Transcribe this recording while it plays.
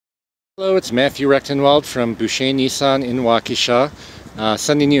Hello, it's Matthew Rectenwald from Boucher Nissan in Waukesha,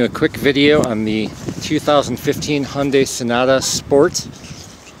 sending you a quick video on the 2015 Hyundai Sonata Sport.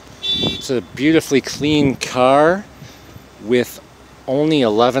 It's a beautifully clean car with only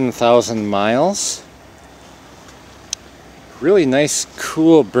 11,000 miles. Really nice,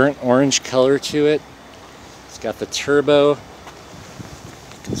 cool burnt orange color to it. It's got the turbo. You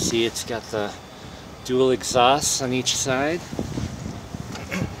can see it's got the dual exhausts on each side.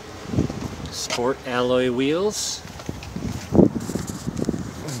 Sport alloy wheels,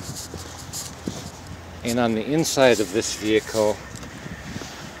 and on the inside of this vehicle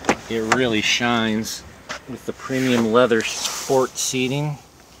it really shines with the premium leather sport seating.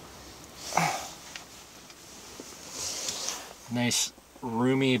 Nice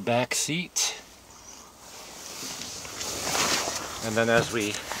roomy back seat, and then as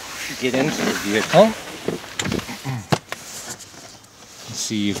we get into the vehicle, you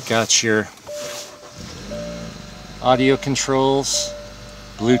see you've got your audio controls,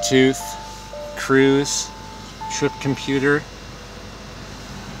 Bluetooth, cruise, trip computer,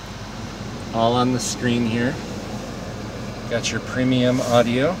 all on the screen here. Got your premium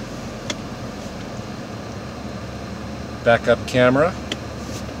audio, backup camera,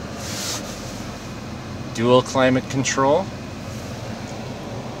 dual climate control,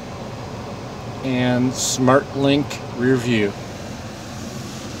 and smart link rear view.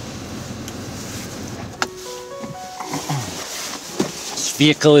 This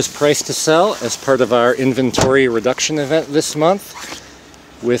vehicle is priced to sell as part of our inventory reduction event this month,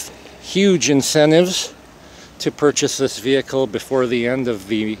 with huge incentives to purchase this vehicle before the end of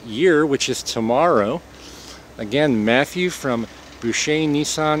the year, which is tomorrow. Again, Matthew from Boucher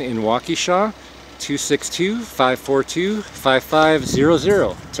Nissan in Waukesha,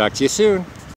 262-542-5500. Talk to you soon.